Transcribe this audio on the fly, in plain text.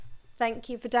Thank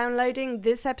you for downloading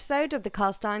this episode of the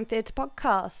Cast Iron Theatre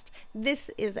podcast.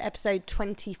 This is episode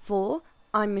 24.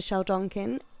 I'm Michelle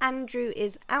Donkin. Andrew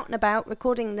is out and about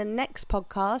recording the next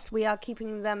podcast. We are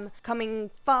keeping them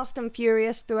coming fast and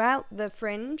furious throughout the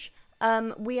Fringe.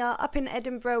 We are up in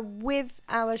Edinburgh with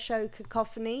our show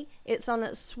Cacophony. It's on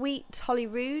at Sweet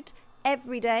Holyrood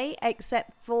every day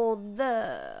except for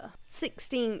the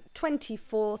 16th,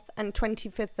 24th and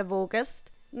 25th of August.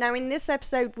 Now, in this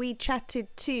episode, we chatted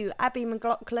to Abby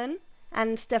McLaughlin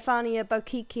and Stefania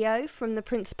Boccicchio from The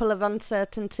Principle of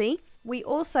Uncertainty. We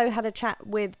also had a chat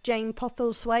with Jane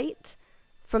Postlethwaite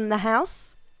from The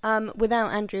House.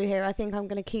 Without Andrew here, I think I'm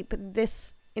going to keep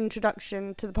this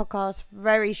introduction to the podcast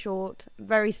very short,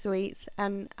 very sweet,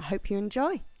 and I hope you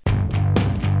enjoy.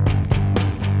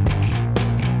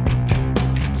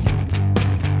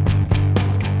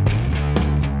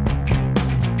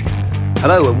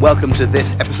 Hello and welcome to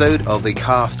this episode of the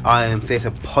Cast Iron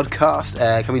Theatre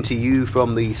podcast, coming to you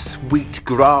from the Sweet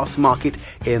Grass Market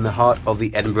in the heart of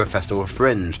the Edinburgh Festival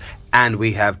Fringe. And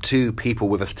we have two people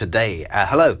with us today.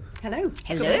 Hello. Hello.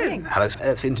 Hello. Good morning. Hello.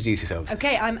 Let's introduce yourselves.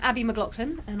 Okay, I'm Abby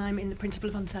McLaughlin and I'm in The Principle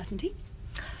of Uncertainty.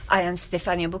 I am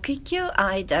Stefania Boccicchio.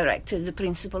 I directed The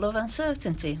Principle of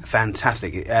Uncertainty.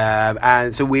 Fantastic.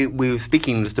 And so we were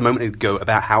speaking just a moment ago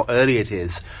about how early it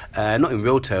is, not in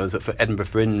real terms, but for Edinburgh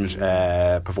Fringe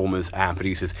performers and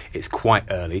producers, it's quite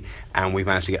early, and we've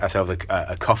managed to get ourselves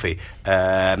a coffee.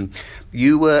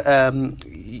 You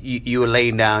were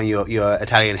laying down your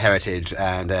Italian heritage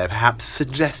and perhaps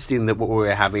suggesting that what we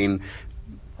were having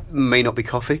may not be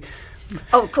coffee.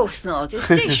 Oh, of course not. It's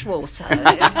dishwater.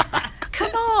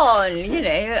 Come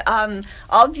on,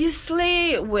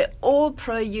 obviously we're all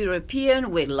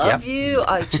pro-European, we love you,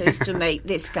 I chose to make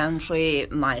this country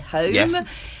my home,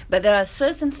 but there are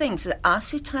certain things that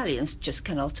us Italians just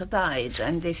cannot abide,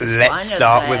 and this is one of them. Let's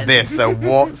start with this. So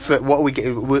what are we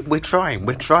getting? We're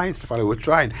trying, Stefano, we're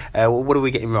trying. What are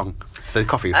we getting wrong? So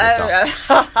coffee for a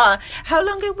start. How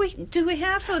long do we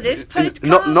have for this podcast?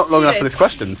 Not long enough for this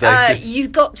question. So.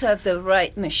 You've got to have the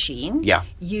right machine. Yeah.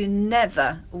 You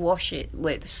never wash it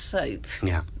with soap.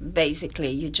 Yeah. Basically,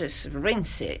 you just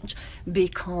rinse it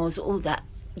because all that,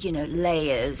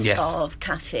 layers of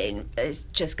caffeine is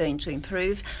just going to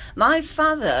improve. My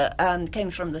father came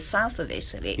from the south of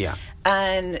Italy,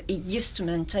 and he used to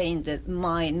maintain that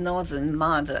my northern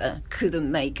mother couldn't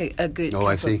make a good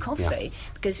cup of coffee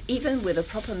because even with a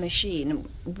proper machine,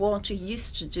 what he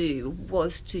used to do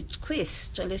was to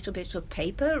twist a little bit of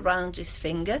paper around his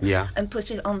finger and put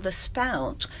it on the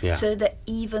spout so that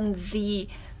even the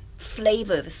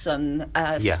flavoursome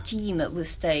steam will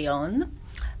stay on.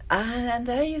 And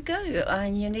there you go.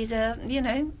 And you need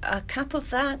a cup of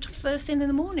that first thing in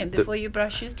the morning before you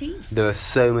brush your teeth. There are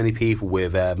so many people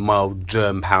with mild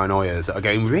germ paranoias that are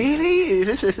going, really?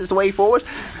 Is this the way forward?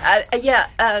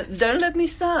 Don't let me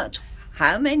start.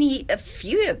 How many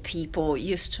fewer people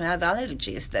used to have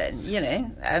allergies then,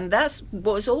 and that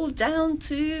was all down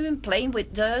to playing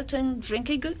with dirt and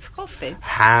drinking good coffee.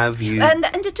 Have you... And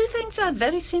the two things are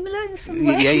very similar in some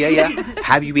way. Yeah.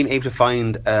 Have you been able to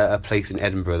find a place in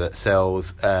Edinburgh that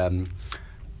sells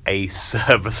a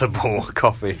serviceable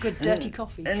coffee? Good dirty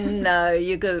coffee. No,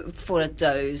 you go for a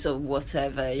dose or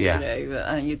whatever,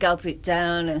 and you gulp it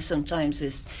down, and sometimes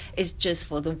it's just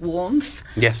for the warmth.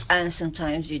 Yes. And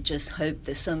sometimes you just hope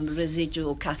that some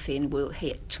residual caffeine will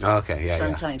hit. Okay,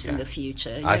 sometimes in the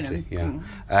future. I see,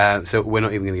 so we're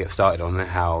not even going to get started on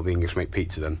how the English make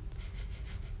pizza then?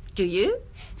 Do you?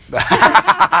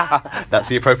 That's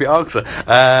the appropriate answer.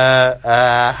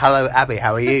 Hello, Abby.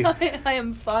 How are you? I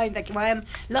am fine, thank you. I am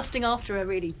lusting after a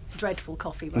really dreadful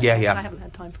coffee. Right now, I haven't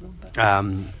had time for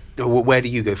one. But where do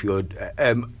you go for your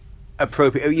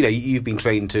appropriate? You've been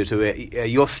trained to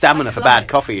your stamina for bad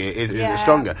coffee is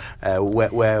stronger.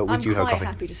 Where would you have coffee? I'm quite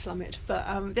happy to slum it,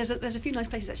 but there's a few nice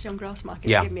places actually on Grassmarket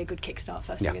that give me a good kickstart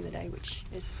first thing in the day, which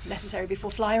is necessary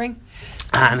before flying.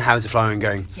 And how's the flying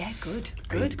going? Yeah, good,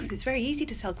 because it's very easy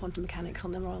to sell quantum mechanics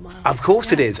on the Royal Mile. Of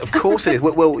course it is.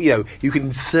 Well, you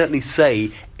can certainly say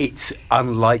it's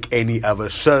unlike any other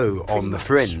show on the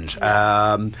Fringe,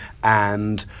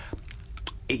 and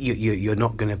you're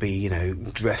not going to be,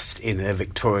 dressed in a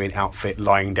Victorian outfit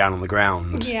lying down on the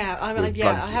ground.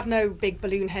 I have no big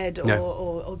balloon head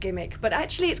or gimmick, but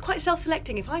actually it's quite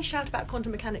self-selecting. If I shout about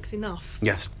quantum mechanics enough,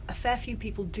 a fair few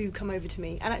people do come over to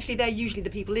me, and actually they're usually the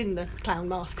people in the clown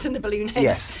masks and the balloon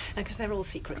heads, because they're all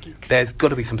secret geeks. There's got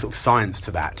to be some sort of science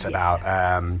to that about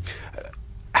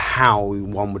how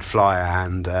one would fly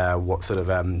and what sort of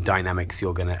dynamics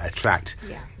you're going to attract.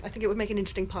 Yeah, I think it would make an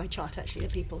interesting pie chart, actually,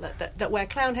 of people that wear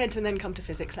clown heads and then come to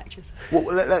physics lectures. Well,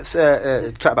 let's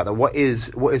chat about that. What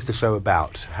is the show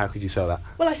about? How could you sell that?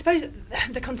 Well, I suppose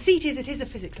the conceit is it is a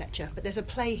physics lecture, but there's a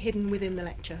play hidden within the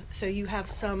lecture. So you have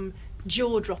some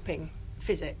jaw-dropping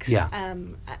physics,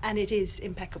 and it is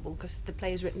impeccable because the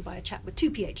play is written by a chap with 2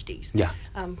 PhDs. Yeah.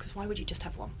 Because why would you just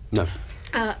have one? No.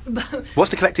 What's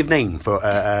the collective name for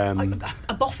a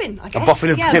boffin? I guess. A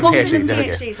boffin of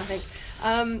PhDs, I think.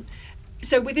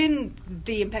 So within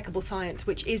the impeccable science,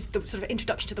 which is the sort of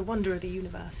introduction to the wonder of the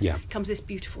universe, comes this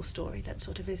beautiful story that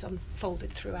sort of is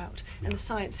unfolded throughout, and the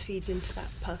science feeds into that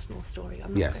personal story.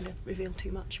 I'm not going to reveal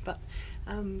too much, but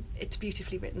it's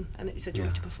beautifully written, and it's a joy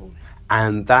to perform it.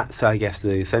 And that's, I guess,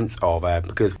 the sense of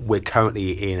because we're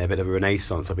currently in a bit of a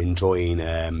renaissance of enjoying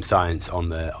science on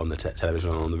the television,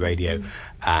 on the radio,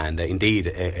 and indeed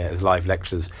as live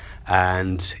lectures.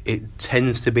 And it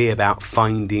tends to be about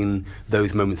finding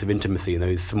those moments of intimacy and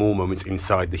those small moments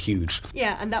inside the huge.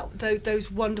 Yeah, and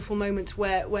those wonderful moments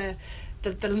where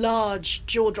the large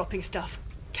jaw-dropping stuff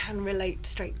can relate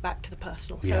straight back to the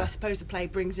personal. So I suppose the play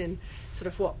brings in sort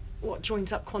of what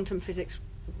joins up quantum physics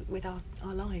with our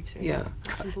lives.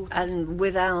 That's important. And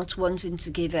without wanting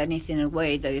to give anything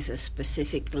away, there is a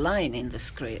specific line in the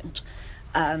script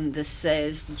that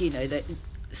says, that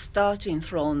starting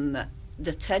from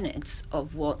the tenets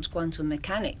of what quantum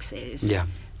mechanics is,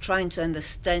 trying to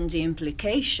understand the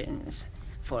implications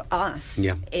for us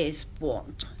is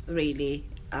what really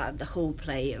the whole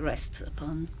play rests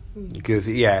upon. Because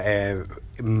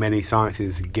many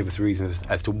sciences give us reasons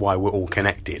as to why we're all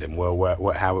connected and how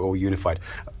we're all unified.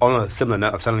 On a similar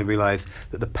note, I've suddenly realised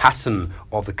that the pattern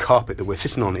of the carpet that we're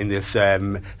sitting on in this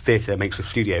theatre makeshift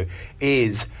studio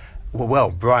is, well,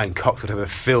 Brian Cox would have a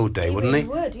field day, wouldn't he? He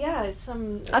would, yeah.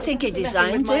 I think he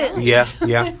designed it. Yeah.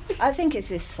 I think it's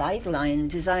his sideline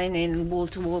designing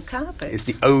wall-to-wall carpets.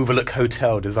 It's the Overlook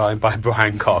Hotel designed by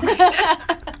Brian Cox.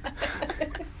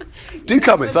 Do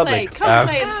come, it's lovely. Come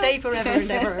play and stay forever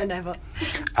and ever and ever.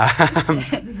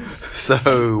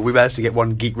 So we managed to get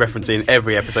one geek reference in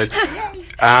every episode.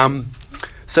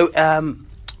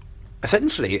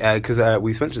 Essentially, because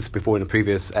we've mentioned this before in a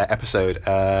previous episode,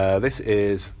 this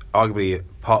is arguably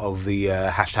part of the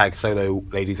hashtag Solo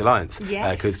Ladies Alliance.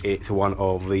 Yes. Because it's one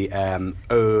of the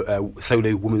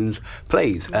solo women's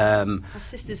plays. Our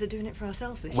sisters are doing it for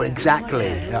ourselves this year. Well, exactly.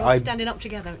 We're all standing up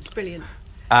together. It's brilliant.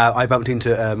 I bumped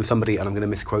into somebody, and I'm going to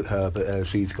misquote her, but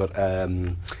she's got a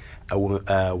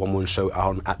one-woman show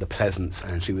on at the Pleasance,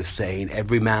 and she was saying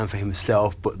every man for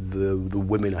himself, but the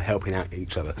women are helping out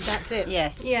each other. That's it.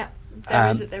 Yes. Yeah.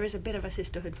 There is a bit of a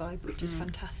sisterhood vibe, which is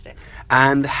fantastic.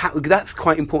 And that's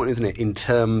quite important, isn't it, in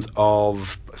terms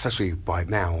of, especially right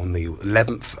now, on the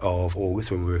 11th of August,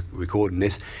 when we're recording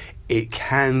this, it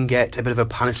can get a bit of a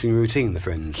punishing routine, the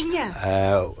Fringe.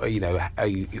 Yeah.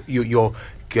 You're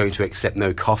going to accept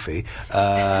no coffee,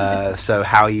 so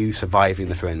how are you surviving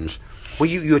the Fringe? Well,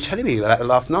 you were telling me that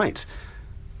last night.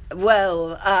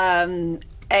 Well,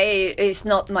 it's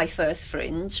not my first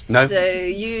Fringe. No. So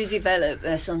you develop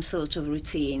some sort of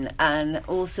routine, and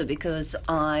also because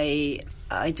I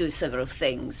do several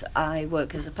things. I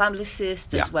work as a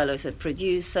publicist as well as a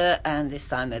producer, and this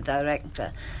time a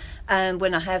director. And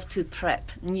when I have to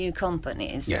prep new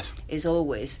companies, is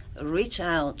always reach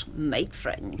out, make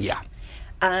friends,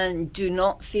 and do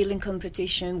not feel in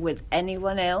competition with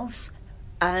anyone else,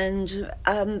 and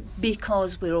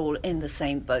because we're all in the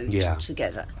same boat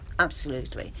together.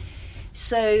 Absolutely.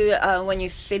 So when you're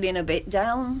feeling a bit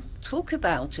down, talk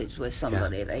about it with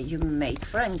somebody that you made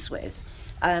friends with.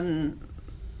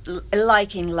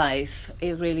 Like in life,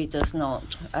 it really does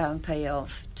not pay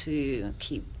off to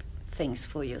keep things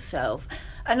for yourself.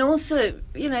 And also,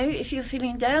 if you're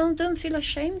feeling down, don't feel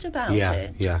ashamed about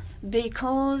it. Yeah.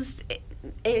 Because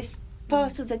it's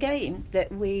part of the game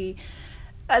that we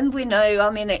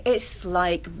know, it's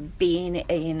like being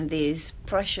in this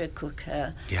pressure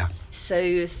cooker. Yeah.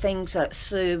 So things are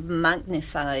so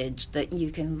magnified that you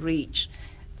can reach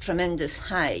tremendous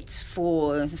heights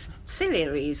for silly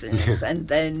reasons. And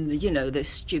then, the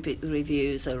stupid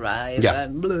reviews arrive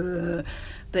and blah.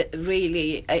 But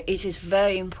really, it is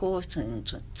very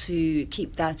important to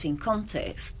keep that in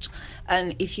context.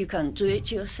 And if you can't do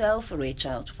it yourself, reach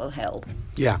out for help.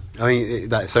 Yeah,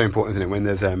 that's so important, isn't it? When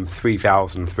there's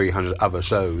 3,300 other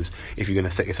shows, if you're going to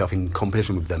set yourself in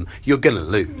competition with them, you're going to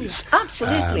lose. Yeah,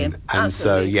 absolutely.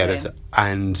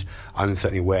 And I'm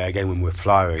certainly aware, again, when we're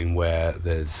flying, where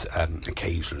there's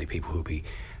occasionally people who'll be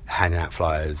handing out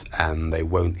flyers and they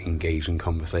won't engage in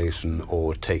conversation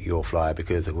or take your flyer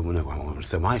because I want to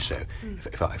sell my show.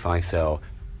 If I sell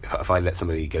if I let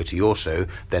somebody go to your show,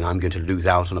 then I'm going to lose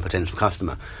out on a potential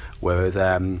customer. Whereas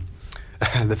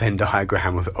the Venn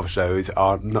diagram of shows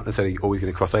are not necessarily always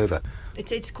going to cross over.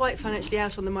 It's quite fun actually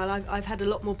out on the Mile. I've had a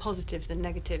lot more positive than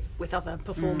negative with other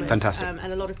performers. Fantastic.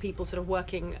 And a lot of people sort of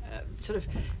working sort of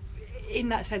in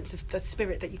that sense of the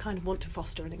spirit that you kind of want to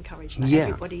foster and encourage, that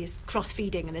everybody is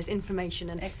cross-feeding and there's information,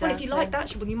 and well, if you like that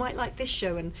show, well, you might like this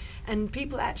show, and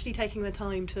people actually taking the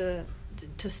time to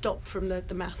stop from the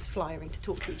mass flyering to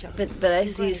talk to each other. But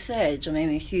as you said, I mean,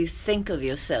 if you think of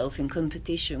yourself in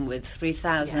competition with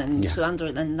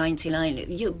 3,299,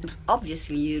 you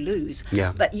lose.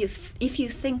 Yeah. But if you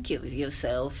think of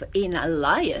yourself in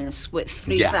alliance with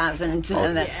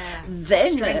 3,200,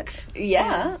 then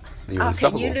how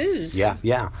can you lose? Yeah.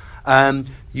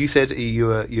 You said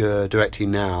you're directing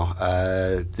now.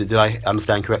 Did I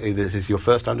understand correctly? This is your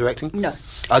first time directing? No.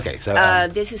 Okay, so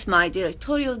this is my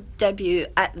directorial debut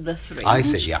at the Fringe. I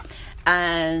see. Yeah.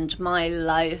 And my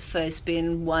life has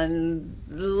been one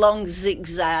long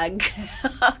zigzag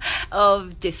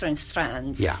of different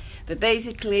strands. Yeah. But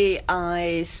basically,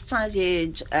 I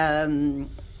studied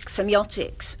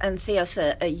semiotics and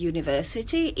theatre at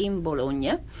university in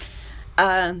Bologna.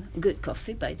 Good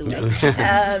coffee, by the way.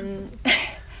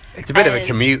 It's a bit of a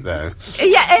commute, though.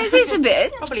 Yeah, it is a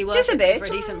bit. Probably worth it it a bit. for a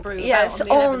decent brew. Yes,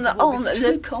 on the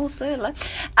low cost there.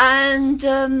 And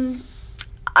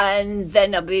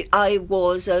then I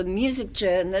was a music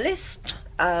journalist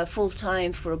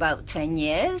full-time for about 10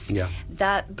 years. Yeah.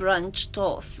 That branched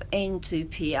off into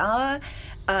PR.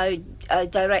 I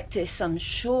directed some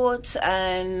shorts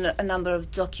and a number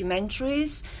of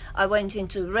documentaries. I went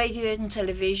into radio and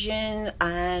television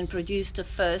and produced the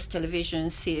first television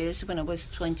series when I was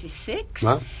 26.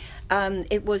 Wow.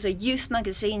 It was a youth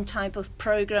magazine type of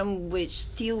program which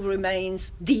still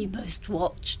remains the most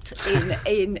watched in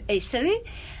Italy.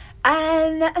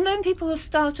 And then people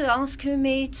started asking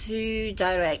me to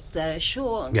direct their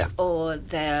shorts or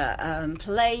their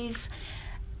plays.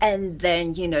 And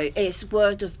then, it's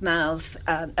word of mouth.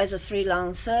 As a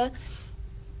freelancer,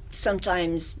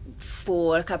 sometimes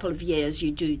for a couple of years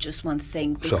you do just one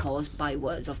thing because by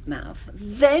word of mouth.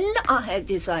 Then I had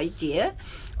this idea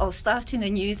of starting a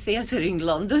new theatre in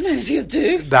London, as you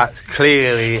do. That's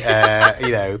clearly,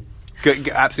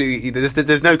 absolutely.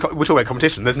 There's no. We're talking about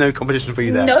competition. There's no competition for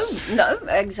you there. No,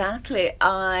 exactly.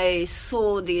 I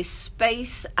saw this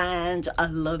space and I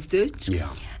loved it. Yeah.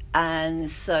 And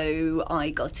so I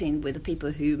got in with the people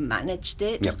who managed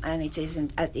it, and it is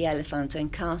at the Elephant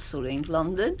and Castle in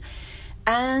London,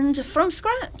 and from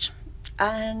scratch.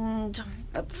 And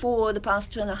for the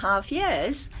past 2.5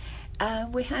 years,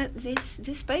 we had this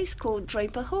space called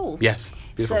Draper Hall. Yes.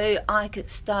 Beautiful. So I could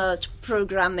start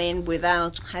programming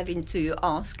without having to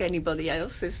ask anybody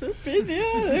else's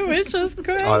opinion, which was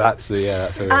great. Oh, that's a real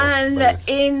and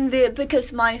bonus.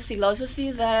 Because my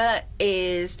philosophy there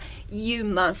is you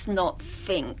must not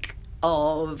think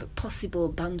of possible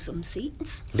bums on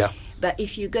seats. Yeah. But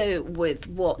if you go with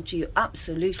what you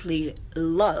absolutely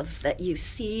love that you've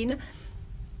seen,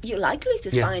 you're likely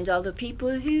to find other people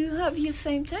who have your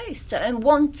same taste and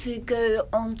want to go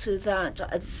onto that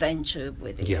adventure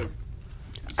with you.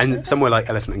 And somewhere like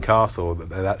Elephant and Castle,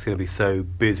 that's going to be so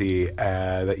busy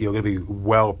that you're going to be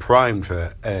well primed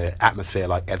for an atmosphere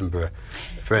like Edinburgh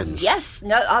Fringe. Yes,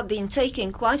 I've been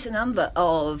taking quite a number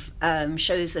of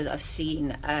shows that I've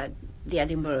seen at the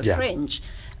Edinburgh Fringe.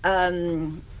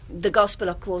 The Gospel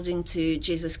According to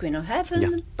Jesus Queen of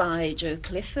Heaven by Joe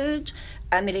Clifford.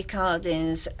 Emily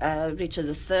Cardin's Richard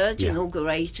III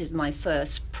inaugurated my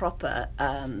first proper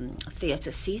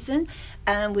theatre season,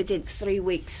 and we did 3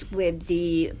 weeks with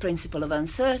the Principle of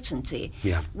Uncertainty,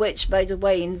 which, by the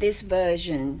way, in this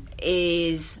version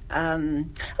is I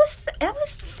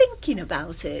was thinking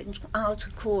about it, how to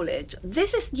call it.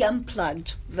 This is the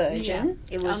unplugged version.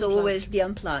 It was always the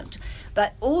unplugged,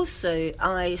 but also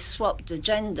I swapped the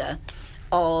gender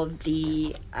of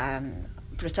the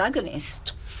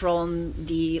protagonist from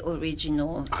the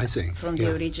original. I see. From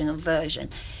the original version,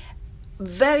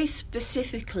 very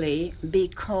specifically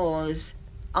because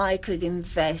I could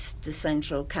invest the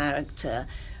central character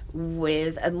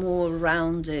with a more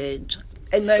rounded,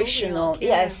 emotional.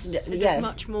 There's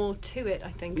much more to it,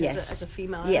 I think, as a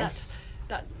female. Yes.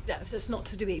 That's not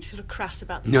to be sort of crass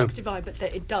about the sex divide, but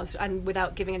that it does, and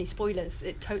without giving any spoilers,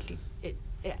 I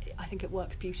think it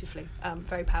works beautifully,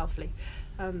 very powerfully.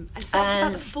 And so that's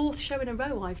about the 4th show in a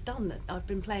row I've done that I've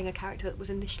been playing a character that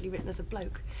was initially written as a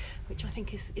bloke, which I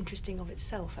think is interesting of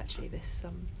itself, actually.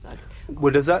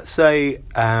 Well, does that say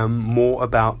more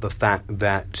about the fact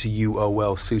that you are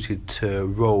well suited to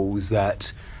roles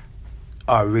that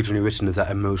are originally written as that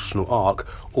emotional arc,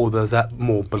 or does that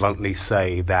more bluntly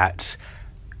say that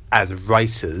as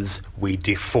writers we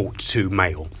default to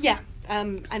male? Yeah.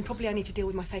 And probably I need to deal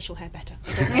with my facial hair better.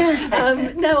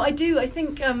 No, I do. I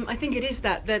think it is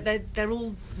that they're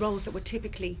all roles that were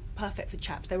typically perfect for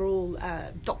chaps. They were all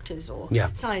doctors or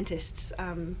scientists,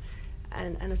 and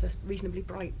as a reasonably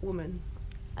bright woman,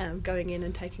 going in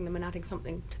and taking them and adding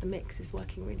something to the mix is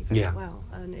working really very well.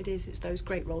 And it's those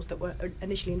great roles that were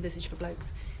initially envisaged for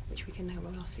blokes, which we can now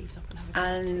roll our sleeves up and have a go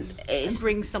and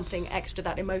bring something extra,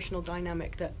 that emotional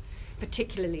dynamic that,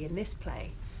 particularly in this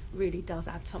play, really does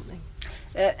add something.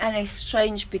 And it's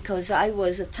strange because I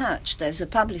was attached as a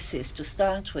publicist to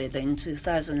start with in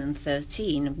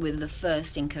 2013 with the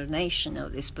first incarnation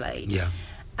of this play. Yeah.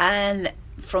 And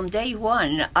from day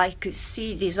one, I could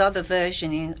see this other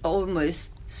version in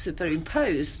almost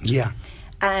superimposed. Yeah.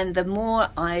 And the more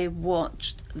I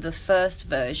watched the first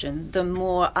version, the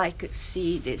more I could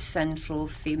see this central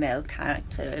female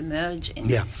character emerging.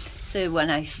 Yeah. So when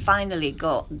I finally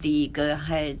got the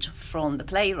go-ahead from the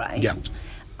playwright,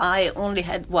 I only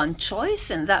had one choice,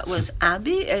 and that was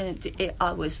Abby. And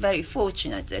I was very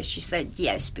fortunate that she said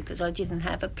yes, because I didn't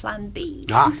have a plan B.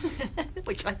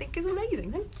 Which I think is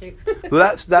amazing. Thank you.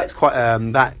 Well, that's quite.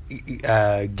 That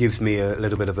gives me a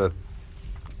little bit of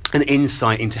an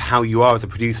insight into how you are as a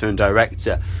producer and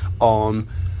director on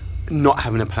not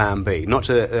having a plan B, not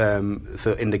to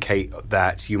sort of indicate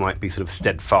that you might be sort of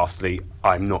steadfastly,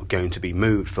 I'm not going to be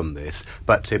moved from this,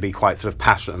 but to be quite sort of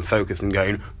passionate and focused and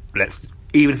going,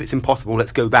 even if it's impossible,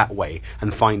 let's go that way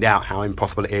and find out how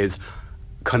impossible it is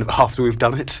kind of after we've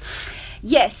done it.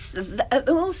 Yes,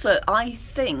 also I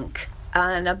think,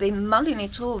 and I've been mulling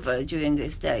it over during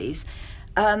these days,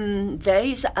 there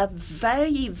is a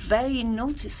very, very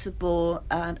noticeable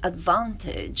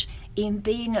advantage in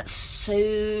being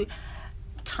so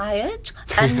tired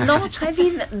and not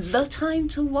having the time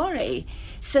to worry.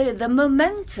 So the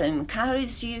momentum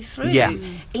carries you through. Yeah.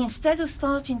 Instead of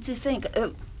starting to think,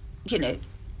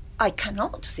 I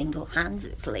cannot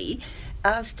single-handedly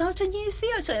start a new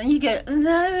theatre. And you go,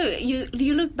 no,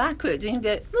 you look backwards and you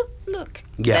go, look,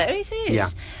 there it is. Yeah.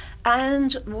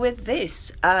 And with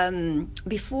this,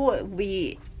 before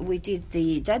we did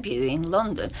the debut in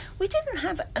London, we didn't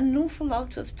have an awful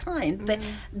lot of time, but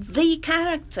the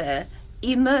character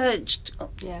emerged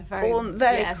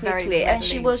very quickly, and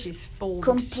she was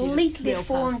completely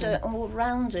formed,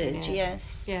 all-rounded.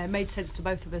 Yes. Yeah, it made sense to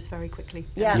both of us very quickly.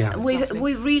 Yeah.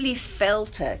 We really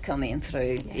felt her coming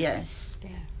through. Yes. Yeah,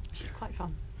 she's quite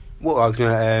fun. Well, I was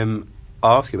going to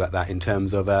ask you about that in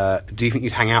terms of, do you think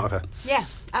you'd hang out with her? Yeah,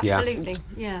 absolutely.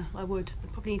 Yeah, I would.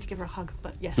 I'd probably need to give her a hug,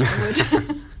 but yes,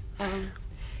 I would.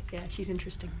 Yeah, she's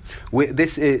interesting.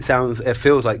 It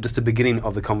feels like just the beginning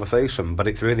of the conversation, but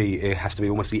it has to be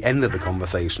almost the end of the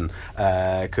conversation,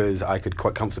 because I could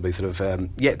quite comfortably sort of,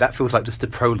 that feels like just a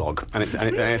prologue, and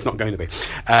it's not going to be.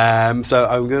 So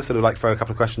I'm going to sort of like throw a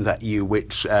couple of questions at you,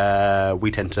 which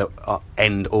we tend to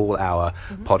end all our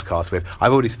podcasts with.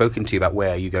 I've already spoken to you about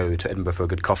where you go to Edinburgh for a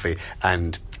good coffee,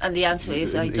 and the answer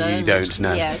is I don't. You don't,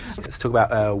 no. Yes. Let's talk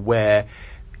about where,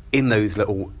 in those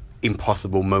little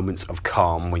impossible moments of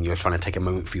calm when you're trying to take a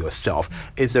moment for yourself,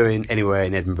 is there anywhere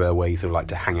in Edinburgh where you sort of like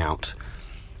to hang out?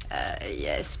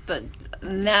 Yes, but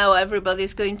now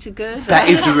everybody's going to go there. That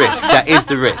is the risk. That is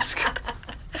the risk.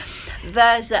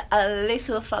 There's a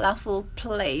little falafel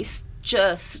place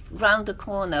just round the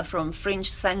corner from Fringe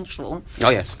Central.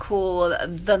 Oh, yes. Called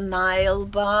the Nile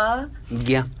Bar.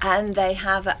 Yeah. And they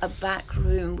have a back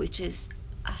room which is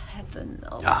a heaven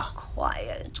of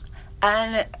quiet.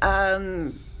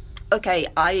 And okay,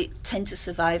 I tend to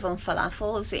survive on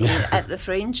falafels at the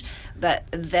Fringe, but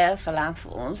their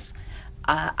falafels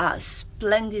are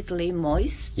splendidly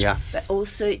moist. Yeah. But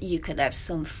also you could have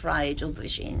some fried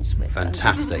aubergines with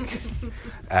Fantastic.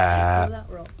 That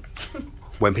rocks.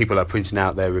 When people are printing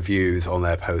out their reviews on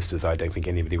their posters, I don't think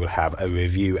anybody will have a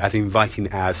review as inviting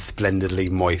as splendidly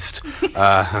moist.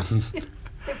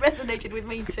 It resonated with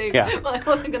me too. Yeah. But I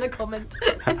wasn't going to comment.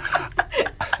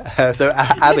 So,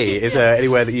 Abby, is there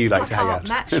anywhere that you like to hang out?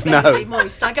 Match splendidly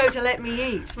moist. I go to Let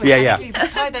Me Eat. Yeah. If you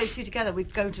tie those two together, we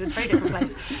go to a very different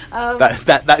place.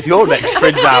 That's your next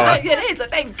Fringe hour. It is, I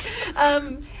think.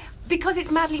 Because it's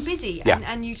madly busy,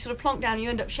 and you sort of plonk down, you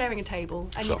end up sharing a table,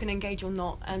 and you can engage or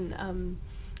not, and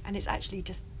it's actually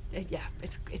just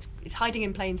it's hiding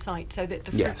in plain sight, so that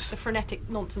the frenetic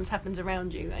nonsense happens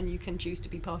around you, and you can choose to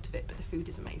be part of it. But the food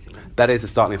is amazing. That is a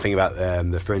startling thing about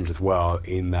the Fringe as well,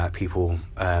 in that people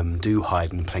do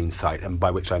hide in plain sight, and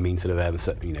by which I mean sort of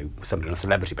somebody on a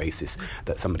celebrity basis,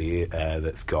 that somebody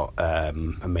that's got a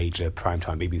major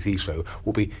primetime BBC show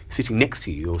will be sitting next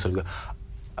to you, or sort of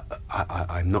go,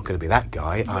 I'm not going to be that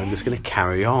guy. Yeah. I'm just going to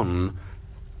carry on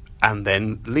and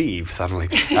then leave suddenly.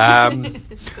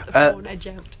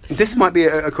 This might be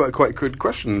a quite good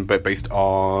question, but based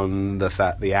on the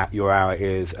fact that your hour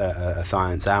is a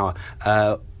science hour.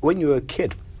 When you were a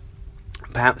kid,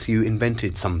 perhaps you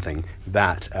invented something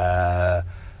that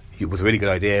it was a really good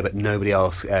idea, but nobody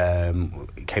else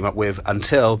came up with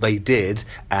until they did,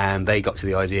 and they got to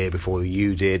the idea before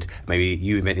you did. Maybe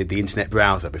you invented the internet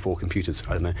browser before computers,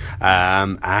 I don't know.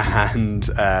 And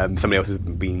somebody else has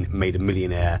been made a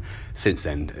millionaire since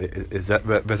then. Does that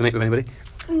resonate with anybody?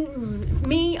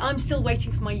 Me, I'm still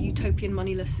waiting for my utopian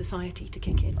moneyless society to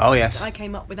kick in. Oh, yes. I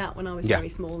came up with that when I was very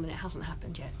small, and it hasn't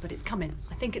happened yet, but it's coming.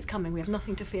 I think it's coming. We have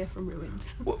nothing to fear from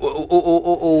ruins.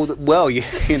 Well,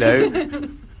 you know...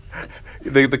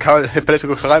 The current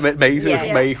political climate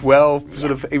may well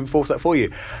sort of enforce that for you.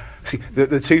 See,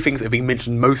 the two things that have been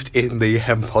mentioned most in the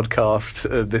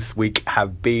podcast this week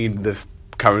have been the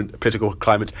current political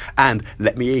climate and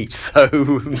Let Me Eat. So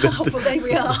well, there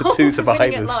we are. The two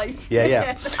survivors.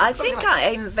 Yeah. I think I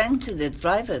invented the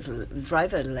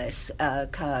driverless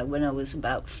car when I was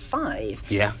about 5.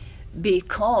 Yeah.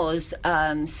 Because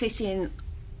sitting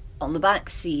on the back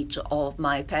seat of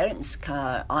my parents'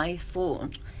 car, I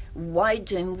thought, why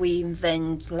don't we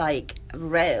invent like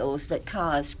rails that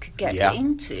cars could get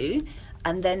into,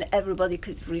 and then everybody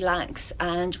could relax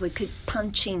and we could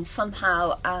punch in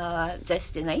somehow our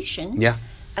destination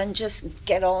and just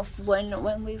get off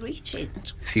when we reach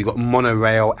it. So you've got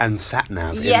monorail and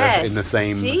sat-nav in the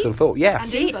same sort of thought. Yeah.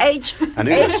 See, age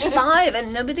 5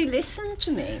 and nobody listened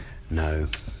to me. No,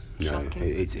 Shocking.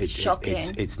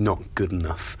 It's not good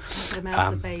enough. The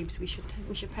mouths of babes. We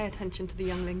should pay attention to the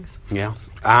younglings. Yeah,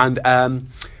 and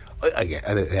again,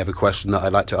 the other question that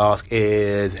I'd like to ask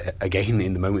is, again,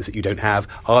 in the moments that you don't have,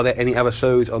 are there any other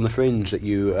shows on the Fringe that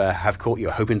you have caught,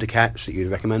 you're hoping to catch, that you'd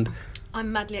recommend?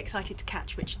 I'm madly excited to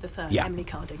catch Richard III, Emily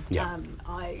Carding. Yeah.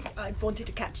 I wanted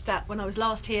to catch that when I was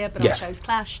last here, but our shows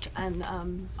clashed, and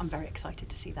I'm very excited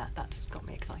to see that. That's got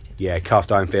me excited. Yeah,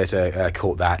 Cast Iron Theatre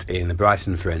caught that in the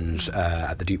Brighton Fringe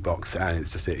at the Jukebox, and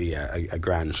it's just a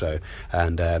grand show.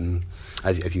 And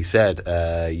as you said,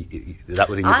 that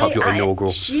was your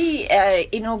inaugural. She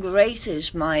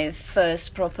inaugurated my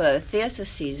first proper theatre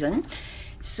season,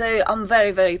 so I'm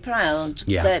very, very proud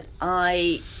that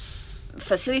I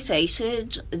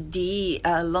facilitated the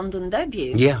London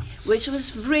debut, which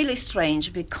was really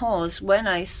strange because when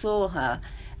I saw her,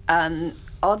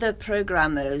 other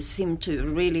programmers seemed to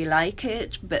really like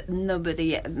it, but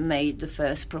nobody made the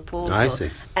first proposal. I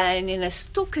see. And in a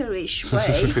stalkerish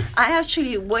way, I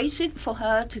actually waited for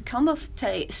her to come off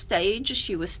stage.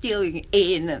 She was still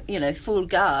in, full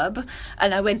garb,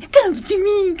 and I went, "Come to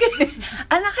me," and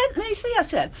I had no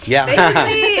theatre. Yeah.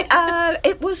 Basically,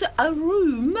 it was a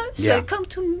room, so come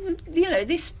to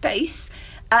this space,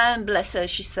 and bless her,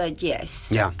 she said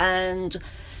yes. Yeah. And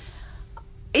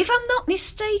if I'm not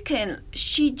mistaken,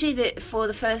 she did it for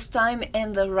the first time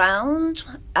in the round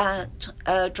at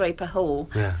Draper Hall.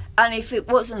 Yeah. And if it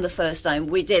wasn't the first time,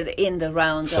 we did it in the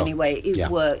round anyway. It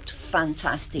worked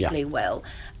fantastically well.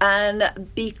 And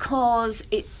because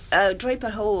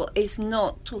Draper Hall is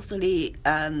not totally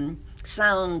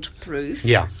soundproof,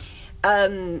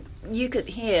 you could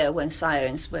hear when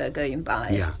sirens were going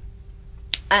by. Yeah.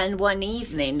 And one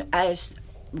evening, as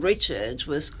Richard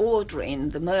was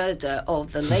ordering the murder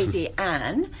of the Lady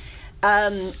Anne,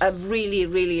 a really,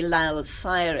 really loud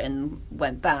siren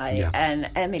went by, and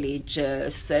Emily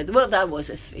just said, "Well, that was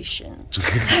efficient."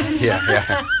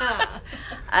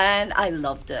 And I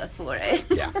loved her for it.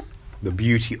 Yeah. The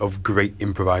beauty of great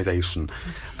improvisation.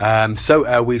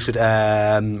 So we should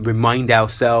remind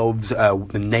ourselves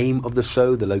the name of the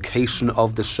show, the location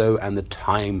of the show, and the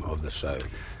time of the show.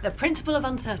 The Principle of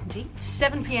Uncertainty,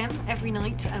 7 p.m. every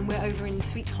night, and we're over in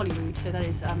Sweet Hollywood, so that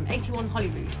is 81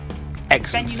 Hollywood.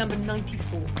 Excellent. Venue number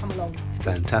 94. Come along.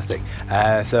 Fantastic.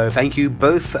 So thank you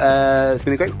both. It's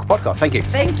been a great podcast. Thank you.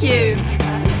 Thank you.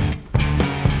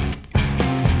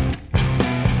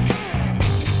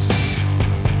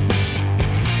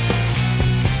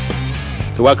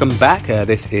 So welcome back.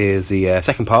 This is the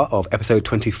second part of episode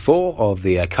 24 of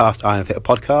the Cast Iron Theatre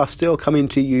podcast, still coming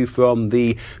to you from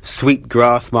the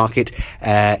Sweetgrass Market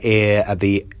here at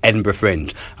the Edinburgh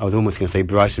Fringe. I was almost going to say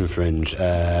Brighton Fringe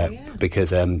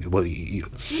because, you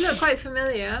look quite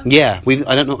familiar. Yeah,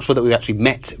 I'm not sure that we've actually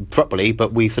met properly,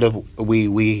 but we sort of we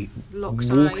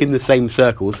walk in the same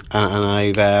circles, and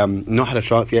I've not had a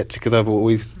chance yet because I've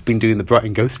always been doing the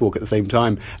Brighton Ghost Walk at the same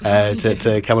time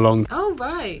to come along. Oh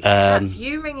right, that's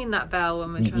you ringing that bell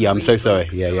when we're trying to I'm so sorry.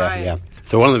 Books. Yeah.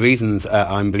 So one of the reasons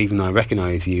I'm believing I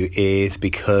recognise you is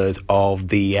because of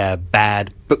the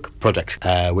Bad Book Project,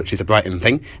 which is a Brighton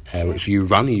thing, which you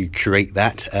run, you curate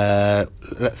that.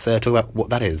 Let's talk about what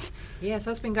that is. Yes,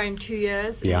 that's been going 2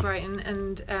 years in Brighton,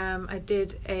 and I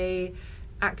did a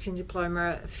acting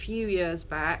diploma a few years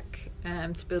back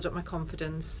to build up my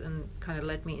confidence, and kind of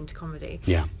led me into comedy.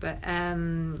 Yeah. But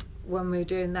when we were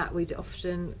doing that, we'd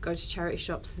often go to charity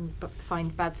shops and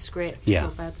find bad scripts or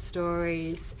bad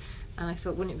stories. And I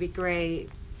thought, wouldn't it be great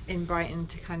in Brighton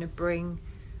to kind of bring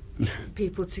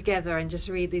people together and just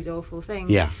read these awful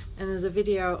things? Yeah. And there's a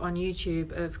video on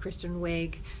YouTube of Kristen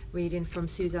Wiig reading from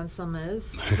Suzanne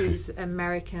Summers, who's an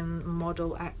American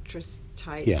model actress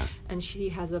type. Yeah. And she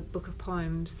has a book of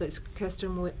poems. So it's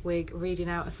Kristen Wiig reading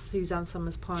out a Suzanne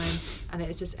Summers poem, and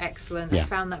it's just excellent. Yeah. I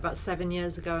found that about 7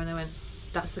 years ago, and I went,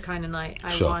 that's the kind of night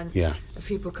I want. Yeah. Of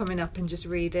people coming up and just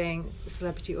reading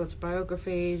celebrity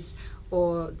autobiographies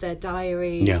or their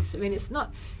diaries. Yeah. I mean, it's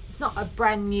not a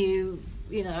brand new,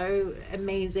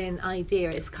 amazing idea.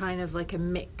 It's kind of like a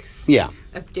mix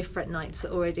of different nights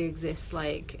that already exist,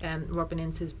 like Robin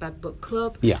Ince's Bad Book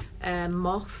Club,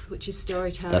 Moth, which is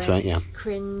storytelling, that's right,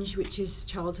 Cringe, which is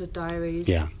childhood diaries,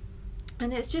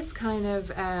 and it's just kind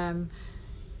of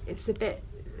it's a bit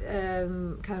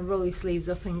kind of roll your sleeves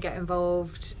up and get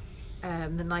involved.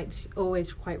 The night's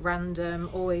always quite random,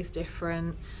 always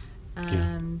different,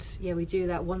 and we do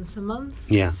that once a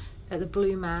month at the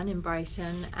Blue Man in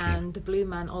Brighton, and the Blue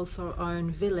Man also own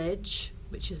Village,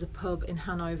 which is a pub in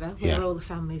Hanover where all the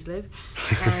families live,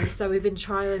 and so we've been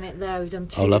trialling it there. We've done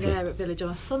 2 there at Village on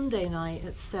a Sunday night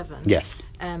at 7,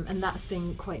 and that's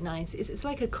been quite nice. It's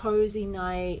like a cosy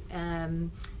night.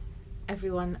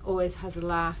 Everyone always has a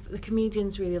laugh. The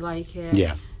comedians really like it.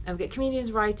 We get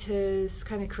comedians, writers,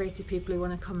 kind of creative people who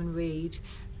want to come and read,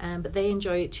 but they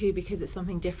enjoy it too because it's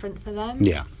something different for them.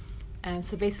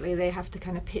 So basically they have to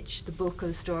kind of pitch the book or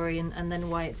the story and then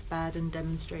why it's bad and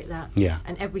demonstrate that.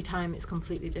 And every time it's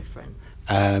completely different.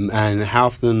 And how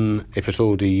often, if at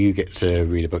all, do you get to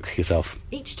read a book yourself?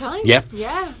 Each time? Yeah.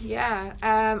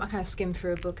 I kind of skim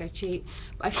through a book, I cheat.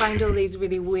 But I find all these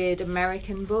really weird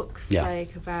American books,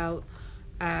 like about...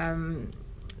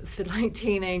 for like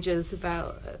teenagers,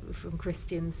 about from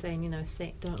Christians saying,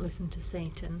 don't listen to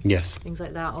Satan. Things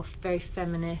like that, or very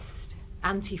feminist,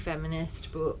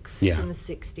 anti-feminist books from the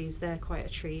 60s. They're quite a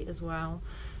treat as well.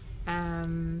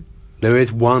 There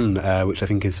is one which I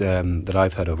think is that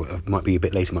I've heard of, might be a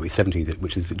bit later, might be 70s,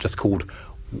 which is just called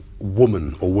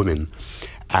Woman or Women,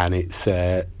 and it's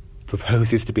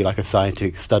proposes to be like a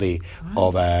scientific study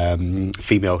of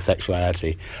female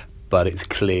sexuality, but it's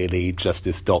clearly just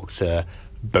this doctor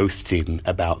boasting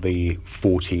about the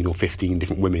 14 or 15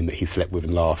 different women that he slept with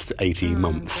in the last 18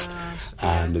 months.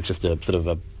 And it's just a sort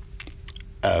of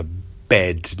a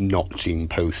bed-notching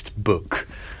post book.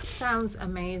 Sounds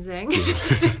amazing.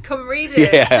 Come read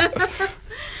it.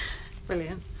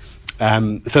 Brilliant.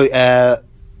 So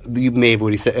you may have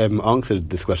already answered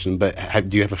this question, but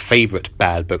do you have a favourite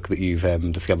bad book that you've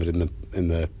discovered in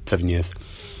the 7 years?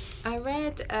 I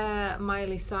read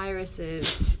Miley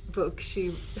Cyrus's book,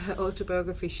 her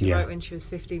autobiography she wrote when she was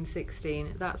 15,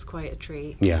 16. That's quite a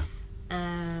treat. Is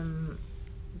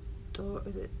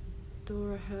it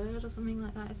Dora Hurd or something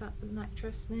like that? Is that an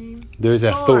actress name? There is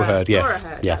a Thora Hurd, yes. Thora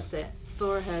Hurd, that's it.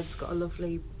 Thora Hurd's got a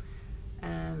lovely...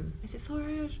 is it Thora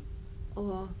Hurd?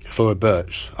 Or Thora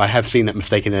Birch. I have seen that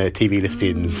mistake in TV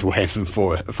listings when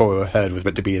Thora Hurd was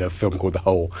meant to be in a film called The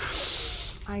Hole.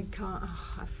 I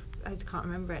can't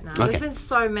remember it now. Okay. There's been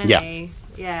so many.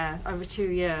 Over 2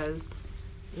 years.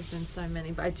 There's been so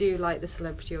many. But I do like the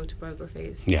celebrity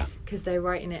autobiographies. Because they're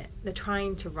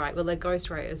trying to write, they're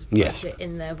ghostwriters, write it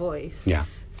in their voice.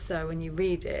 So when you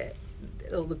read it,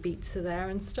 all the beats are there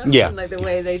and stuff. And like the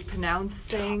way they pronounce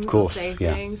things or say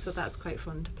things. So that's quite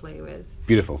fun to play with.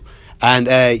 Beautiful. And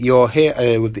you're here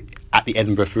at the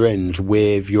Edinburgh Fringe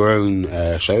with your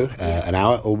own show, an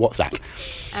hour, or what's that?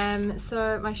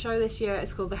 So my show this year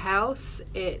is called The House.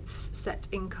 It's set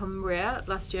in Cumbria.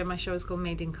 Last year my show was called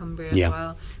Made in Cumbria as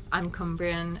well. I'm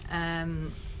Cumbrian.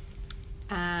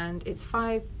 And it's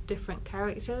 5 different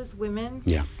characters, women.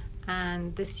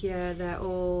 And this year they're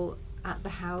all at the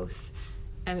house.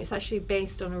 It's actually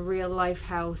based on a real life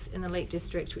house in the Lake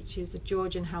District, which is a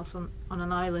Georgian house on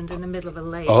an island in the middle of a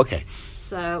lake. Oh, okay.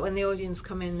 So when the audience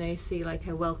come in, they see like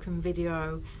a welcome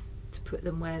video to put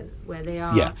them where they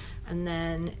are. And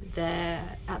then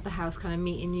they're at the house kind of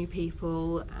meeting new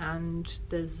people, and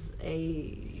there's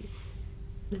a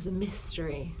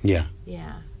mystery.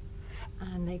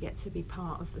 And they get to be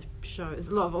part of the show. There's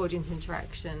a lot of audience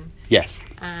interaction.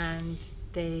 And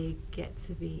they get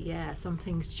to be,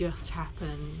 something's just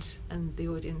happened and the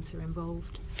audience are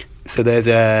involved. So there's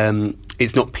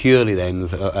it's not purely then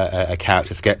a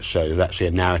character sketch show. There's actually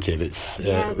a narrative. It's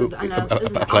there's a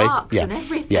play. Arcs and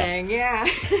everything. Yeah.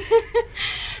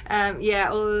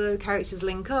 All the characters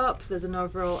link up. There's an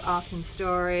overall arc and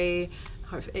story.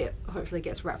 It hopefully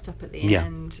gets wrapped up at the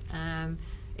end.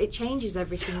 It changes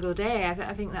every single day.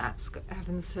 I think that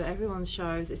happens for everyone's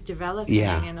shows. It's developing,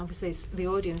 and obviously it's the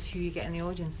audience, who you get in the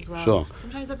audience as well. Sure.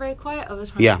 Sometimes they're very quiet, other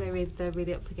times they're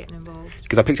really up for getting involved.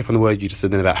 Because I picked up on the word you just said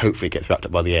then about hopefully it gets wrapped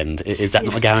up by the end. Is that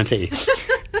not a guarantee?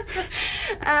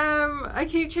 I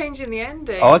keep changing the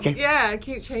ending. Oh, okay. Yeah, I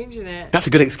keep changing it. That's a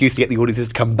good excuse to get the audiences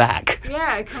to come back.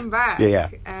 Yeah, come back. Yeah.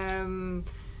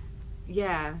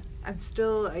 I'm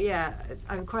still,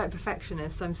 I'm quite a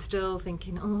perfectionist, so I'm still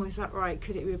thinking, is that right?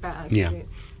 Could it be better?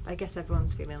 I guess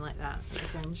everyone's feeling like that at the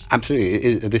Fringe.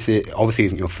 Absolutely. This obviously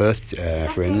isn't your first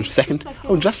Fringe. Second?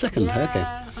 Oh, just second. Yeah,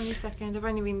 okay. Only second. I've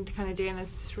only been kind of doing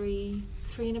this three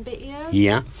and a bit years.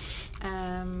 Yeah.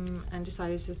 And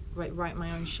decided to write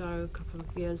my own show a couple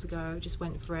of years ago. Just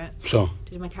went for it. Sure.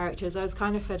 Did my characters. I was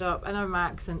kind of fed up. I know my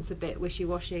accent's a bit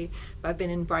wishy-washy, but I've been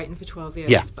in Brighton for 12 years.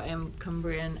 Yeah. But I am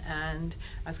Cumbrian, and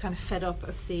I was kind of fed up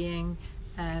of seeing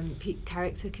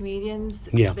character comedians.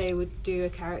 Yeah. They would do a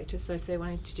character, so if they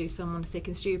wanted to do someone thick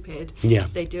and stupid,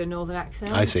 they'd do a northern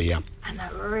accent. I see, yeah. And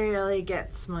that really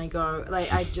gets my go.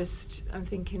 I'm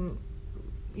thinking,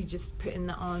 you're just putting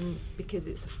that on because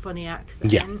it's a funny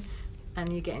accent. Yeah.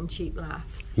 And you're getting cheap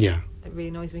laughs. Yeah. It really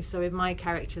annoys me. So with my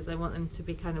characters, I want them to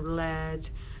be kind of layered.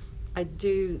 I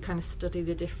do kind of study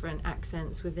the different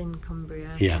accents within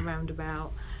Cumbria and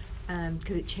roundabout,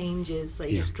 because it changes.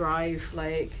 You just drive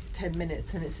 10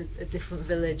 minutes and it's a different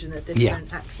village and a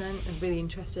different accent. I'm really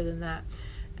interested in that.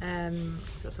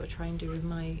 So that's what I try and do with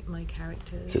my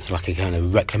characters. So it's like a kind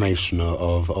of reclamation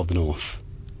of the North.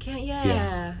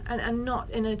 Yeah. And not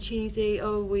in a cheesy,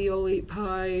 we all eat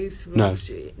pies. No.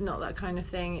 Not that kind of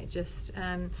thing. It just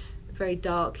very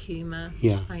dark humour.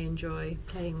 I enjoy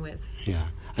playing with. Yeah.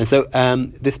 And so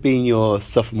this being your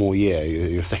sophomore year,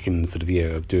 your second sort of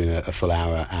year of doing a full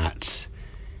hour at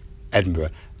Edinburgh,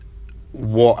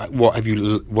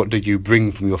 what did you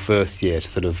bring from your first year to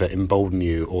sort of embolden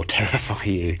you or terrify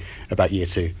you about year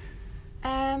two?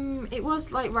 It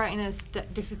was like writing a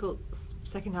difficult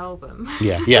second album.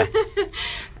 Yeah.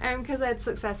 Because I had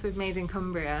success with Made in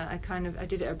Cumbria, I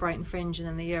did it at Brighton Fringe, and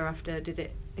then the year after I did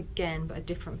it again, but a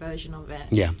different version of it.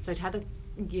 Yeah. So I'd had a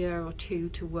year or two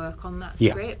to work on that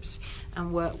script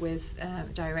and work with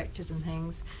directors and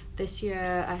things. This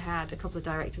year I had a couple of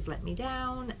directors let me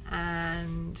down,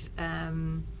 and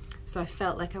so I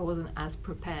felt like I wasn't as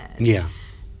prepared. Yeah.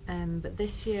 But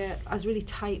this year I was really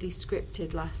tightly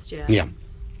scripted last year. Yeah.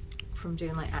 From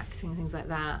doing acting and things like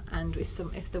that, and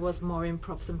if there was more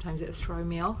improv, sometimes it would throw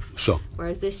me off. Sure.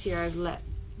 Whereas this year I've let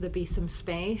there be some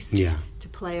space to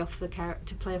play off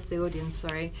the audience.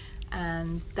 Sorry,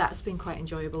 and that's been quite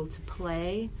enjoyable to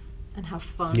play and have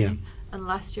fun. Yeah. And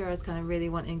last year I was kind of really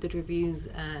wanting good reviews,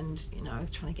 and I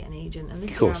was trying to get an agent. And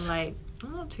this year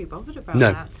I'm not too bothered about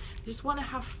that. I just want to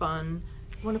have fun.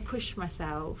 I want to push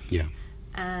myself. Yeah.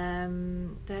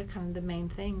 They're kind of the main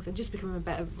things, and just become a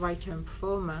better writer and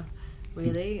performer,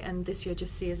 really. And this year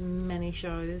just see as many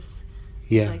shows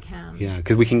as I can. Yeah,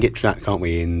 because we can get trapped, can't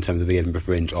we, in terms of the Edinburgh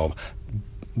Fringe, of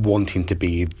wanting to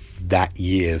be that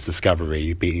year's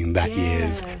discovery, being that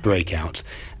year's breakout,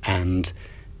 and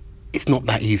it's not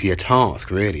that easy a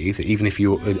task, really, is it? Even if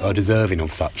you are deserving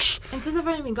of such. And because I've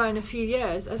only been going a few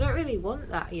years, I don't really want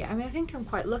that yet. I mean, I think I'm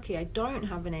quite lucky. I don't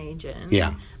have an agent.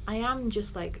 Yeah. I am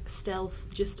just stealth,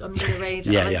 just under the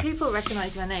radar. People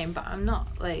recognise my name, but I'm not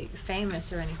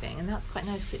famous or anything, and that's quite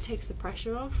nice because it takes the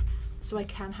pressure off. So I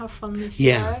can have fun this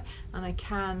year, and I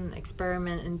can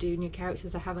experiment and do new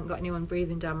characters. I haven't got anyone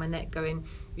breathing down my neck going,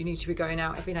 "You need to be going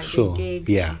out every night doing gigs."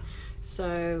 Yeah.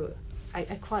 So I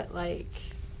quite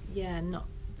not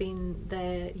been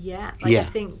there yet. I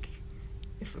think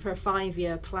for a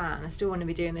 5-year plan, I still want to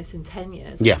be doing this in 10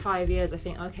 years. In 5 years, I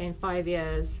think, okay, in 5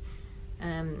 years,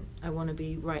 I want to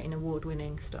be writing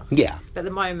award-winning stuff. Yeah. But at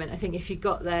the moment, I think if you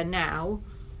got there now,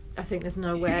 I think there's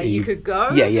nowhere you could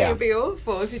go. Yeah. It would be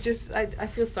awful if you just. I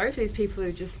feel sorry for these people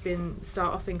who just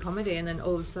start off in comedy and then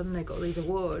all of a sudden they got all these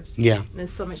awards. Yeah. And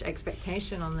there's so much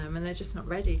expectation on them, and they're just not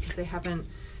ready because they haven't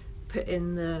put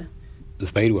in the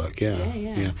spade work.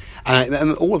 Yeah.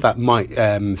 And all of that might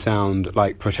sound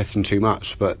like protesting too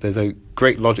much, but there's a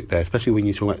great logic there, especially when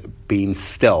you talk about being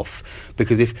stealth,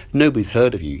 because if nobody's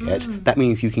heard of you yet, that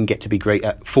means you can get to be great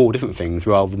at 4 different things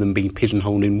rather than being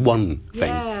pigeonholed in one thing.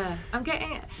 Yeah, I'm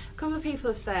getting a couple of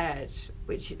people have said,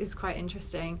 which is quite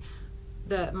interesting,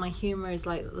 that my humour is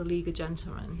like the League of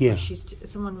Gentlemen. Yeah.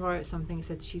 Someone wrote something,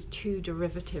 said she's too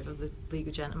derivative of the League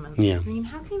of Gentlemen. Yeah. I mean,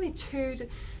 how can you be too...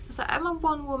 It's like, I'm a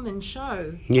one-woman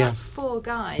show. Yeah. That's 4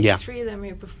 guys, Yeah. 3 of them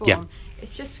who perform. Yeah.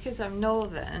 It's just because I'm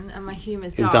northern and my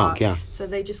humour's It's dark. dark, yeah. So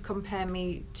they just compare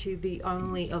me to the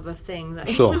only other thing that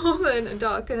is Sure. northern and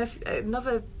dark. And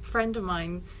another friend of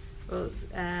mine,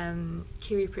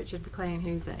 Kiri Pritchard McLean,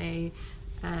 who's a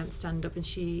stand-up, and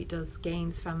she does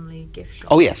Gaines Family Gift Shop.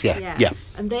 Oh yes, yeah.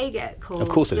 And they get called Of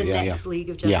course the they do, next League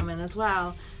of Gentlemen as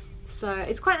well. So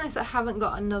it's quite nice that I haven't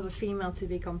got another female to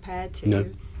be compared to. No.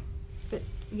 But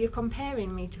you're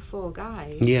comparing me to 4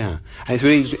 guys. Yeah, and it's a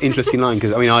really interesting line,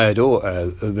 because I mean, I adore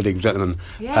the League of Gentlemen,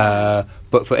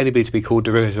 but for anybody to be called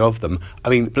derivative of them, I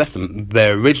mean, bless them,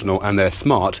 they're original and they're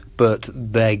smart, but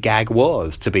their gag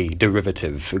was to be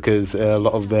derivative, because a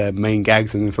lot of their main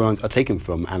gags and influence are taken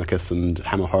from Anarchus and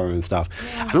Hammer Horror and stuff.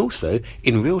 Yeah. And also,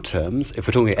 in real terms, if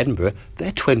we're talking Edinburgh,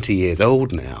 they're 20 years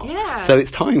old now. Yeah. So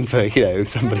it's time for,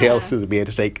 somebody else to be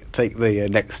able to take the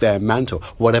next mantle,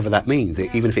 whatever that means,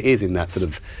 even if it is in that sort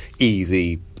of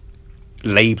easy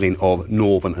labelling of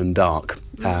northern and dark.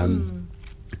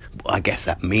 I guess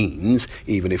that means,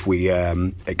 even if we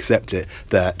accept it,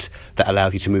 that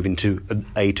allows you to move into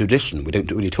a tradition. We don't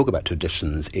really talk about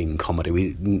traditions in comedy.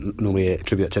 We normally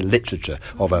attribute it to literature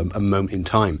of a moment in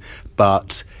time.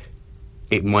 But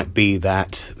it might be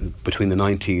that between the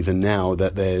 90s and now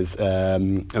that there's a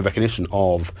recognition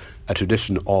of a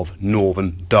tradition of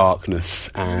northern darkness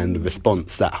and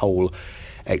response, that whole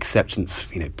acceptance,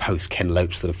 post Ken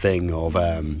Loach sort of thing of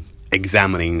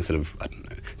examining sort of, I don't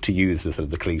know, to use the sort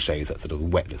of the cliches, that sort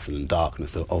of wetness and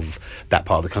darkness of that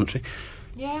part of the country.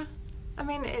 Yeah. I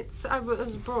mean, I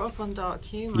was brought up on dark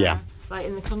humour. Yeah. Like,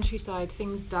 in the countryside,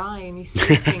 things die and you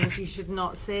see things you should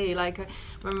not see. Like,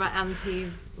 when my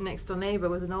auntie's next door neighbour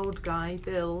was an old guy,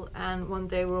 Bill, and one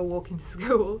day we were all walking to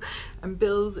school, and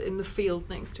Bill's in the field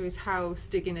next to his house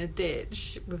digging a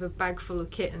ditch with a bag full of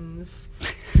kittens,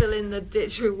 filling the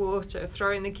ditch with water,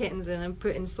 throwing the kittens in and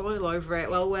putting soil over it,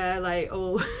 while we're, like,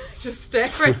 all just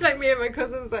staring, like, me and my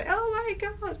cousins, like, oh my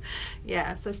God.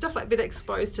 Yeah, so stuff like being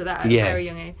exposed to that at a very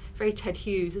young age. Very Ted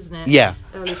Hughes, isn't it? Yeah.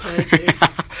 Early Purges.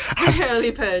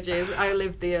 Early Purges. I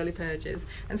lived the early Purges,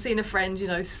 and seeing a friend,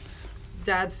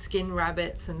 dad skin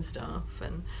rabbits and stuff,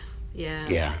 and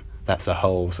yeah, that's a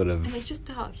whole sort of. And it's just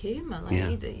dark humour.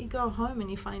 Like you go home and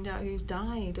you find out who's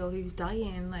died or who's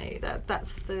dying. Like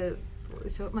that's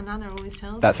what my nana always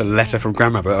tells me. That's a letter from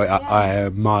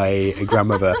grandmother. My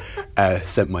grandmother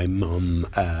sent my mum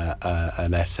a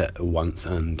letter once,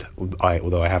 and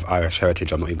although I have Irish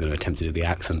heritage, I'm not even going to attempt to do the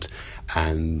accent.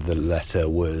 And the letter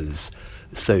was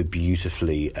so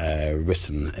beautifully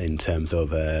written in terms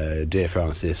of, dear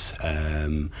Francis,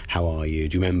 how are you?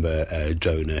 Do you remember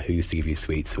Jonah, who used to give you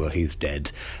sweets? Well, he's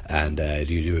dead. And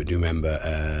do you remember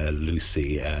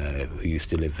Lucy, who used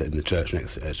to live in the church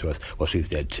next to us? Well, she's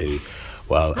dead too.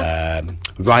 Well,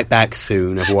 right back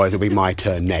soon, otherwise it'll be my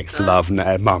turn next. Love,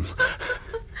 Mum.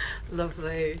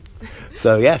 Lovely.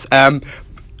 So, yes.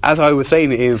 As I was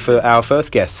saying for our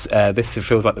first guest, this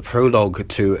feels like the prologue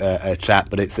to a chat,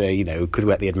 but it's because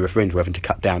we're at the Edinburgh Fringe, we're having to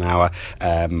cut down our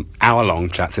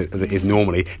hour-long chat, so it is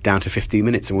normally down to 15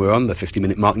 minutes, and we're on the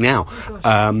 50-minute mark now.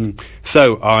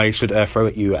 So I should throw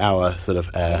at you our sort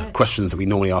of questions that we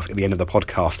normally ask at the end of the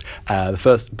podcast. The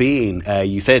first being,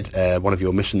 you said one of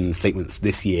your mission statements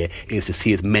this year is to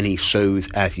see as many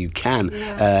shows as you can.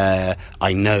 Yeah.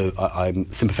 I know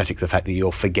I'm sympathetic to the fact that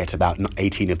you'll forget about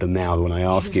 18 of them now when I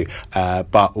ask you,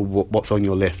 but what's on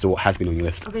your list, or what has been on your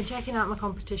list? I've been checking out my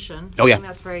competition. Oh, yeah. I think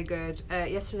that's very good.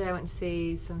 Yesterday I went to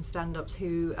see some stand-ups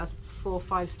who, as 4 or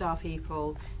 5-star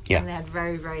people, and they had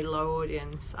very, very low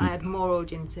audience. I had more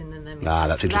audience in than them.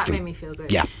 That's interesting. That made me feel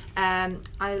good. Yeah.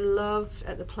 I love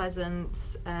at the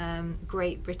Pleasance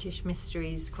Great British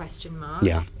Mysteries ?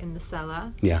 In the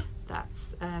cellar. Yeah.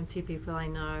 That's 2 people I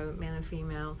know, male and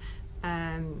female.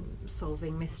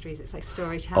 Solving mysteries. It's like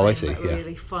storytelling. Oh, I see. But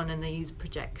really fun, and they use a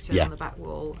projector on the back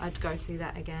wall. I'd go see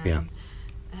that again. Yeah.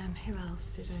 Who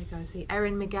else did I go see?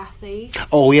 Erin McGathy.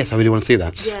 Oh yes, I really want to see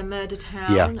that. Yeah, Murder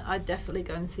Town. Yeah. I'd definitely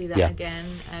go and see that again.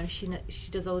 She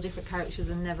does all different characters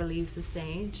and never leaves the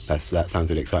stage. That sounds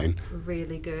really exciting.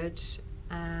 Really good.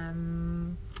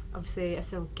 Obviously, I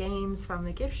saw Gaines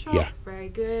Family Gift Shop. Yeah. Very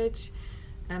good.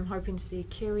 I'm hoping to see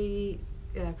Kiri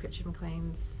Pritchard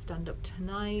McLean's stand up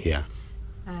tonight. Yeah.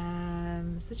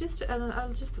 So just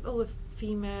all the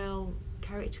female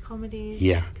character comedies.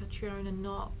 Yeah. Catriona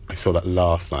Knox. I saw that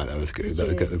last night. That was good.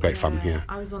 That was great fun. Yeah.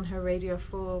 I was on her Radio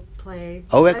 4 play.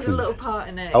 Oh, excellent. I had a little part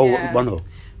in it. Oh, wonderful.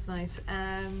 It's nice.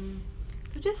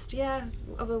 So just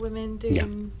other women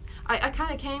doing. I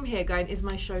kind of came here going, is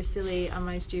my show silly? Am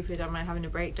I stupid? Am I having a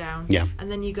breakdown? Yeah.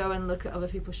 And then you go and look at other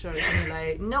people's shows and you're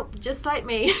like, nope, just like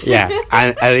me. Yeah,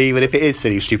 and even if it is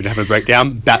silly, stupid, having a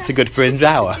breakdown, that's a good Fringe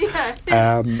hour.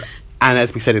 Yeah. And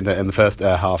as we said in the first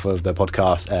half of the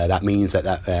podcast, that means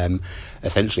that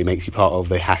essentially makes you part of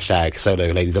the hashtag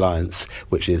Solo Ladies Alliance,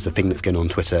 which is the thing that's going on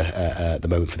Twitter at the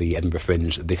moment for the Edinburgh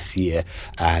Fringe this year.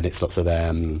 And it's lots of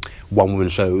one-woman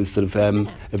shows sort of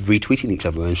retweeting each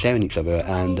other and sharing each other.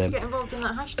 And you need to get involved in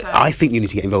that hashtag. I think you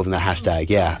need to get involved in that hashtag,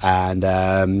 yeah.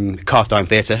 And Cast Iron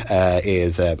Theatre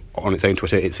is on its own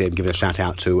Twitter. It's giving a shout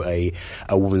out to a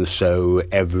woman's show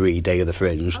every day of the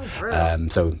Fringe.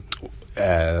 So.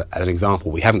 As an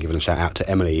example, we haven't given a shout out to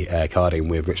Emily Carding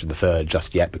with Richard III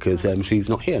just yet because she's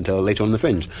not here until later on in the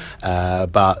Fringe.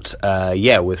 But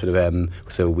we're sort of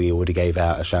so we already gave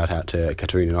out a shout out to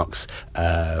Katarina Knox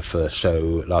for a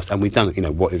show last, and we've done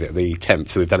what is it, the 10th?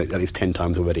 So we've done it at least 10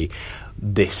 times already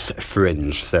this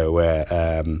Fringe. So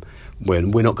we're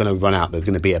not going to run out. There's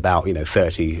going to be about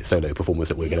 30 solo performers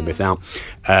that we're going to miss out.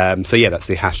 That's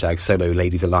the hashtag Solo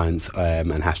Ladies Alliance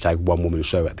and hashtag One Woman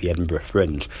Show at the Edinburgh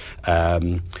Fringe.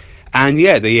 The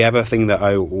other thing that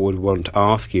I would want to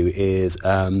ask you is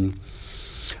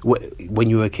when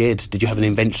you were a kid, did you have an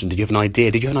invention? Did you have an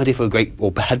idea? Did you have an idea for a great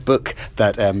or bad book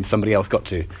that somebody else got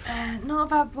to? Not a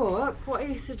bad book. What I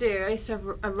used to do, I used to have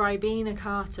a Ribena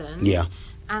carton. Yeah.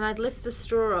 And I'd lift the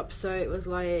straw up so it was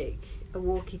like a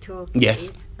walkie-talkie.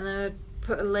 Yes. And then I'd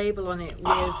put a label on it with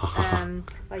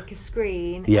like a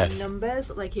screen yes. and numbers,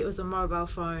 like it was a mobile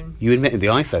phone. You invented the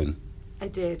iPhone. I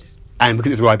did. And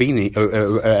because it was a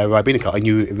Ribena card, and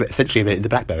you essentially invented the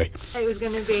BlackBerry. It was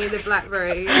going to be the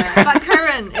BlackBerry.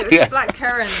 Blackcurrant. It was the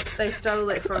Blackcurrant. They stole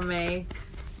it from me.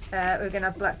 We're going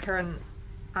to have Blackcurrant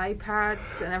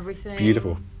iPads and everything.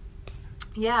 Beautiful.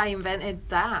 Yeah, I invented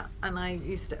that, and I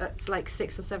used to. It's like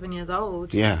 6 or 7 years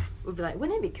old. Yeah. Would be like,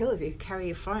 wouldn't it be cool if you could carry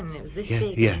your phone and it was this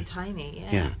big and tiny?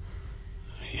 Yeah.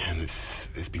 Yeah, and it's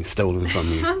been stolen from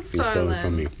you. It's been stolen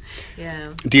from you.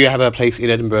 Yeah. Do you have a place in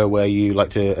Edinburgh where you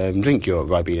like to drink your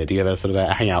Ribena? Do you have a sort of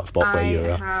a hangout spot where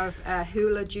you're? I have a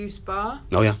Hula Juice Bar.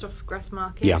 Oh yeah. Just off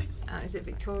Grassmarket. Yeah. Is it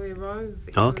Victoria Road?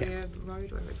 Victoria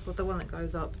Road, whatever it's called, the one that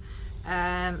goes up.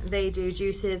 They do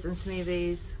juices and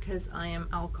smoothies because I am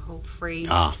alcohol free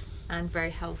and very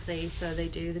healthy. So they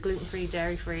do the gluten free,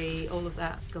 dairy free, all of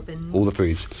that gubbins. All the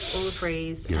frees,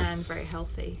 and very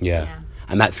healthy. Yeah.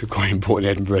 And that's quite important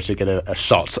in Edinburgh to get a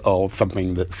shot of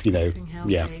something that's something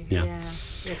healthy. Yeah.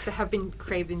 Because I have been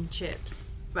craving chips,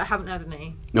 but I haven't had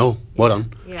any. No, well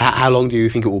done. Yeah. How long do you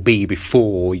think it will be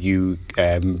before you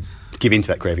give into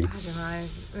that craving? I don't know.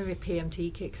 Maybe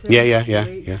PMT kicks in.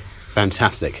 Yeah.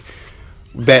 Fantastic.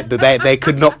 There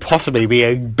could not possibly be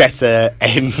a better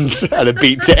end and a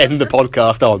beat to end the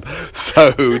podcast on.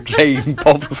 So, Jane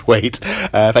Postlethwaite,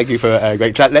 thank you for a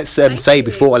great chat. Let's say,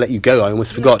 before I let you go, I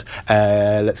almost forgot,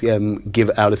 let's give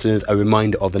our listeners a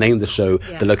reminder of the name of the show,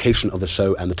 the location of the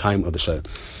show, and the time of the show.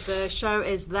 The show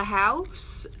is The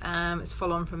House. It's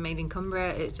follow-on from Made in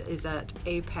Cumbria. It is at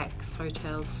Apex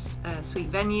Hotels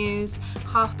Suite Venues,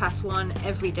 1:30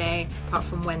 every day, apart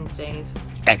from Wednesdays.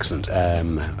 Excellent. I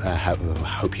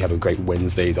hope you have a great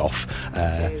Wednesdays off.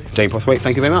 Jane Postlethwaite,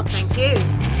 thank you very much. Thank you.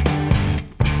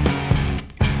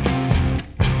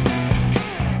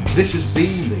 This has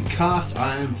been the Cast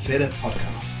Iron Theatre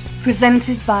Podcast.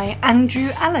 Presented by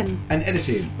Andrew Allen. And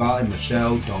edited by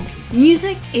Michelle Donkey.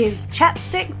 Music is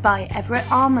Chapstick by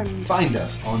Everett Armand. Find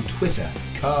us on Twitter,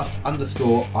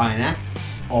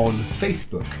 cast_ironacts, on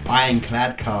Facebook,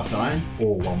 Ironclad Cast Iron,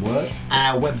 all one word.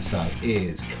 Our website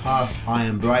is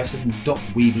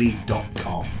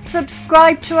castironbrighton.weebly.com.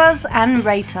 Subscribe to us and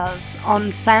rate us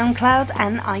on SoundCloud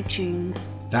and iTunes.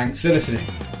 Thanks for listening.